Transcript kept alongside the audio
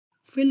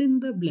fill in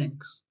the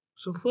blanks.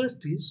 So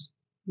first is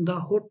the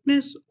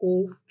hotness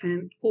of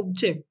an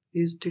object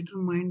is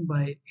determined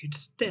by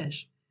its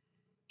dash.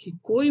 कि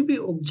कोई भी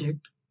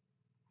object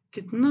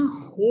कितना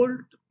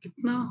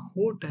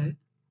hot है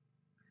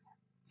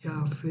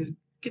या फिर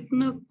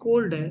कितना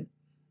कोल्ड है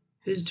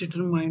इज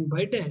डिटरमाइंड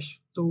बाय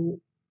डैश.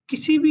 तो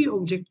किसी भी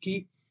ऑब्जेक्ट की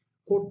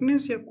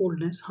हॉटनेस या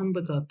कोल्डनेस हम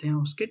बताते हैं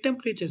उसके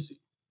टेम्परेचर से.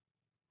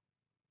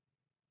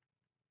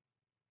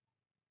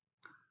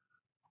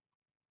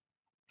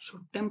 सो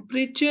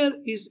temperature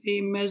is a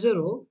measure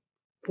of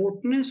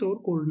hotness और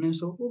कोल्डनेस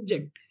ऑफ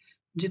ऑब्जेक्ट.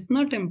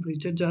 जितना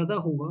टेम्परेचर ज्यादा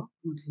होगा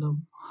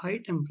मतलब हाई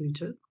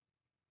टेम्परेचर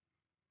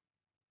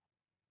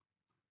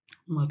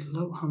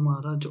मतलब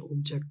हमारा जो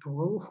ऑब्जेक्ट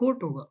होगा वो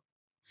हॉट होगा.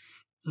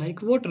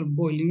 Like water,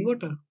 boiling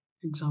water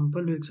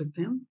example देख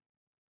सकते हैं हम.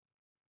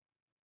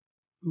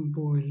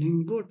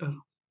 बॉइलिंग वाटर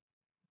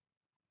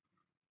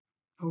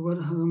अगर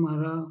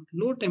हमारा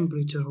लो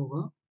टेम्परेचर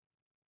होगा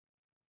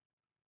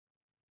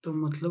तो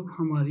मतलब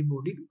हमारी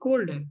बॉडी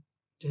कोल्ड है.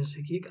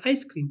 जैसे कि एक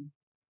आइसक्रीम.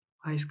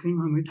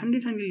 आइसक्रीम हमें ठंडी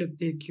ठंडी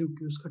लगती है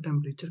क्योंकि उसका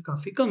टेम्परेचर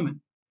काफी कम है.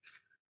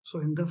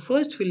 सो in the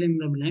first filling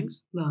the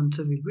blanks the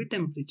answer will be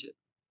temperature.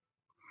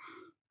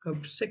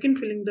 अब सेकंड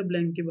फिलिंग द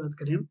ब्लैंक की बात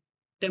करें हम.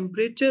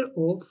 Temperature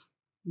of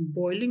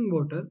boiling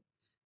water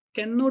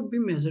can not be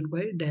measured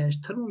by dash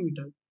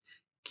thermometer.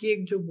 कि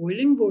एक जो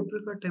बॉइलिंग वाटर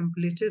का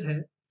टेम्परेचर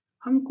है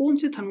हम कौन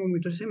से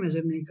थर्मोमीटर से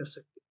मेजर नहीं कर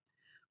सकते.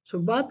 सो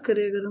बात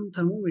करें अगर हम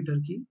थर्मोमीटर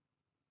की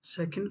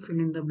second fill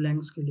in the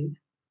blanks के लिए.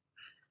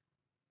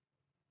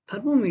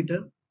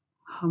 थर्मोमीटर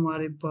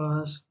हमारे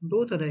पास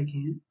दो तरह के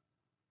हैं.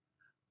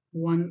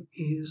 वन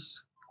इज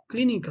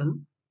क्लिनिकल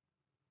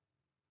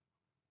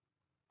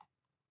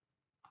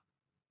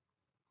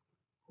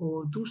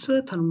और दूसरा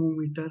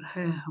थर्मोमीटर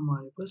है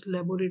हमारे पास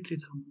लेबोरेटरी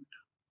थर्मोमीटर.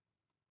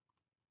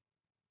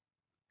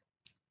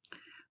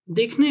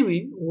 देखने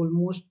में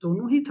ऑलमोस्ट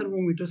दोनों ही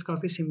थर्मोमीटर्स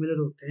काफी सिमिलर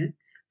होते हैं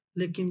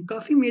लेकिन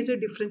काफी मेजर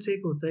डिफरेंस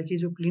एक होता है कि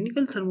जो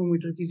क्लिनिकल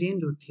थर्मोमीटर की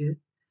रेंज होती है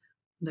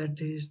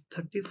that is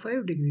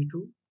 35 degree to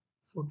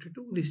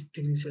 42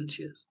 degree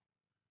Celsius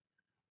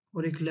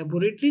और एक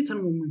लेबोरेटरी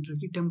थर्मोमीटर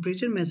की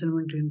टेम्परेचर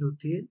मेजरमेंट रेंज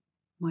होती है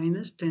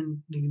 -10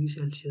 डिग्री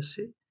सेल्सियस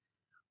से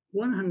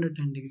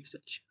 110 डिग्री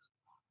सेल्सियस.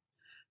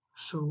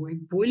 सो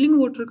एक बॉइलिंग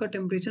वाटर का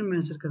टेम्परेचर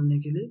मेजर करने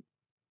के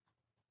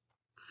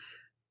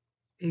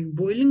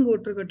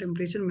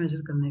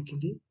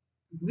लिए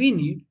we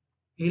need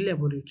a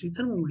laboratory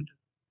thermometer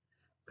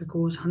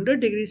because 100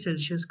 degree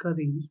Celsius का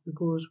रेंज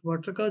बिकॉज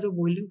वाटर का जो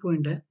बॉइलिंग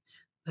पॉइंट है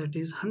that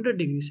is 100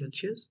 degree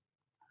Celsius.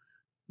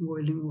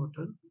 Boiling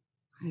water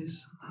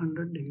is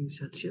 100 degree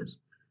Celsius.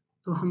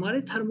 तो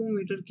हमारे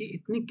थर्मोमीटर की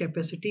इतनी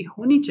कैपेसिटी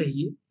होनी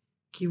चाहिए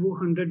कि वो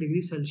 100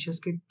 डिग्री सेल्सियस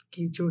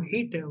की जो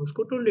हीट है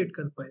उसको टॉलरेट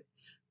कर पाए.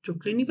 जो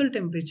क्लिनिकल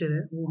टेम्परेचर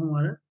है वो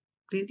हमारा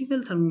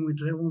क्लिनिकल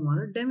थर्मोमीटर है वो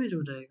हमारा डैमेज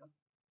हो जाएगा.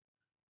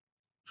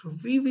 So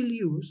we will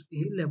use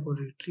a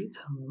laboratory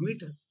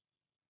thermometer.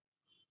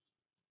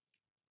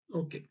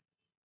 Okay.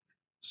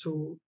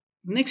 So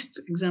next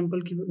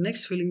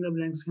filling the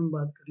blanks की हम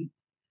बात करें.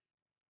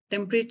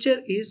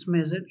 Temperature is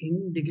measured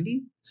in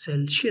degree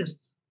Celsius.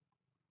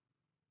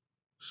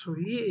 सो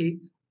ये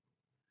एक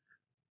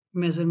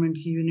मेजरमेंट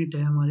की यूनिट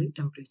है हमारे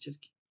टेम्परेचर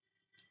की.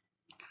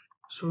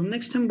 सो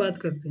नेक्स्ट हम बात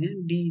करते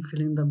हैं D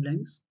filling the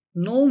blanks.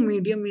 No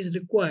medium is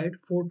required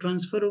for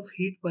transfer of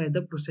heat by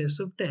the process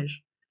of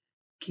dash.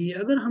 कि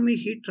अगर हमें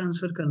हीट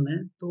ट्रांसफर करना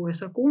है तो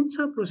ऐसा कौन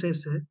सा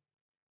प्रोसेस है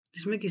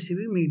जिसमें किसी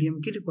भी मीडियम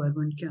की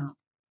रिक्वायरमेंट क्या हो.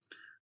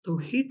 तो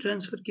हीट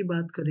ट्रांसफर की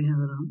बात करें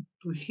अगर हम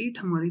तो हीट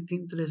हमारी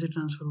तीन तरह से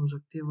ट्रांसफर हो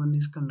सकती है. One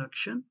is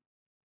conduction,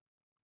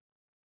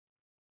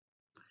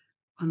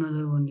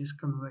 another one is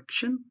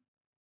convection,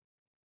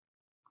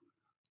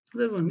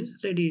 other one is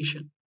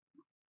radiation.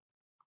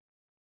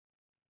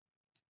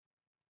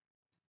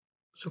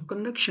 So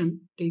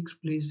conduction takes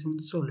place in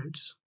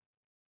solids,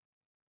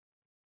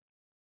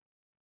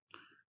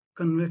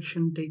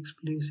 convection takes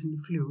place in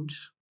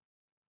fluids,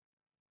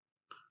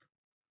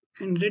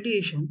 and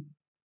radiation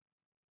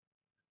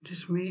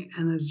जिसमें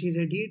एनर्जी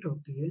रेडिएट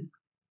होती है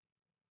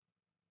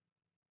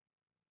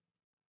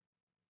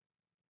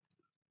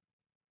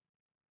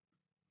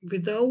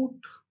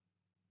without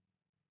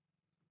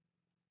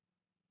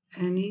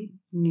any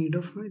need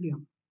of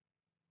medium.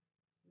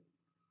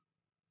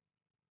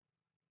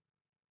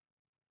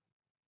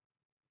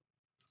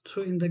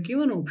 So in the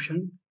given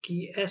option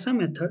कि ऐसा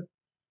method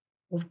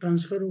of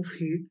transfer of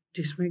heat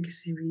जिसमें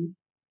किसी भी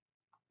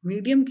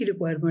medium की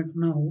requirement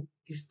ना हो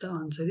is the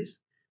answer is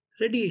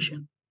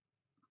radiation.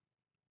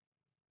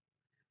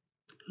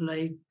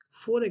 Like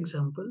for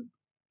example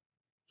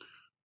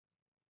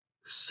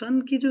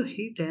सन की जो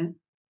हीट है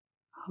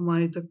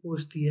हमारे तक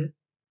पहुंचती है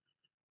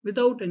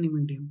विदाउट एनी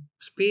मीडियम.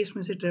 स्पेस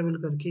में से ट्रेवल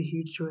करके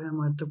हीट जो है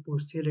हमारे तक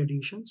पहुंचती है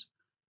radiation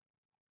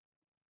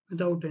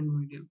without any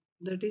medium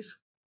that is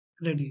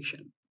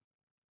radiation.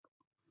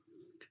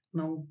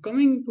 Now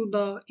coming to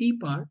the E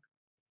part.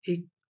 A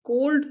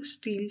cold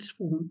steel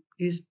spoon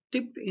is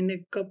dipped in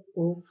a cup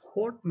of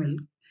hot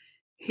milk.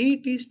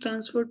 Heat is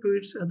transferred to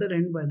its other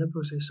end by the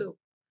processor.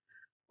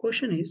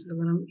 Question is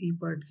अगर हम E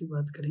part की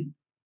बात करें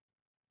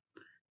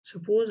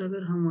suppose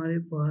अगर हमारे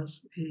पास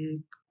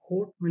एक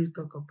hot milk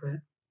का cup है,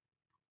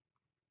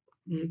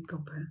 एक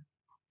कप है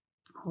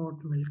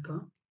हॉट मिल्क का,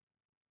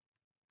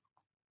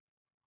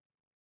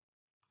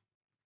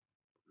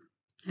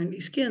 एंड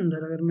इसके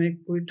अंदर अगर मैं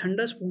कोई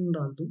ठंडा स्पून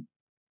डाल दूं,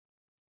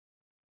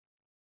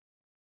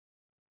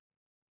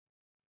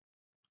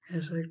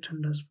 ऐसा एक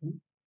ठंडा spoon,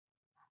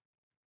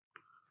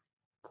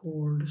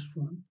 cold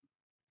spoon.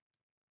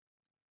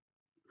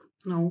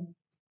 Now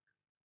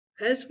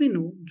as we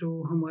know, जो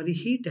हमारी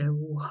हीट है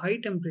वो हाई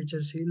टेम्परेचर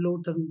से लो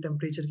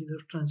टेम्परेचर की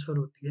तरफ ट्रांसफर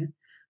होती है।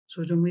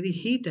 सो जो मेरी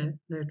हीट है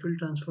that will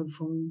transfer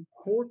from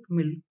hot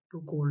milk to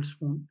cold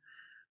spoon,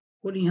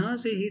 और यहाँ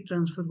से हीट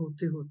ट्रांसफर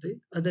होते होते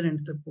अदर एंड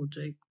तक पहुंच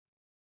जाएगी।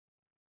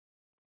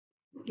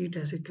 हीट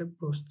ऐसे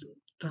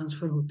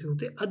ट्रांसफर होते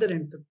होते अदर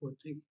एंड तक पहुंच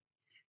जाएगी,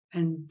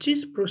 एंड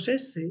जिस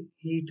प्रोसेस से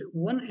हीट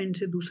वन एंड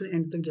से दूसरे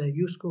एंड तक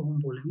जाएगी उसको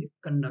हम बोलेंगे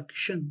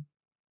conduction.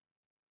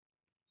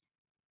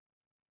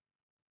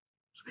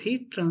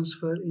 Heat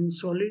transfer in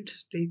solids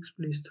takes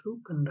place through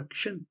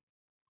conduction.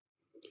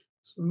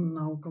 So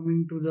now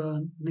coming to the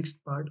next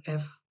part,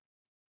 F.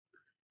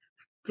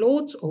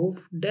 Clothes of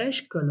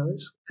dash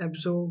colors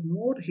absorb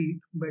more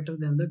heat better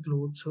than the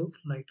clothes of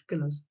light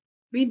colors.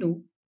 We know,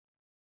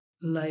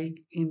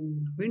 like in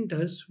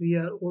winters, we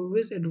are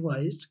always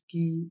advised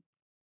कि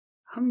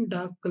हम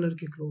dark color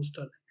के clothes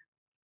डालें.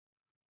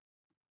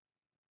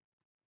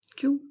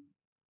 क्यों?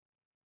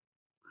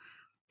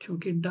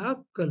 क्योंकि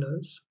dark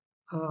colors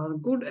are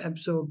good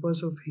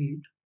absorbers of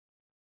heat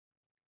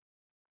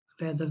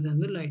rather than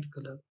the light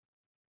color.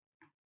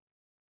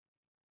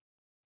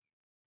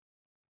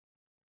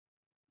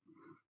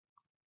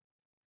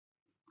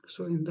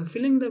 So in the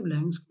filling the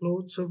blanks,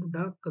 clothes of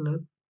dark will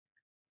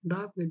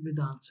be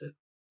the answer,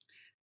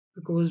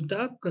 because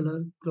dark color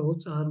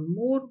clothes are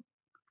more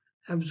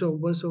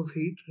absorbers of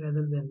heat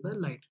rather than the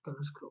light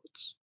color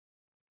clothes.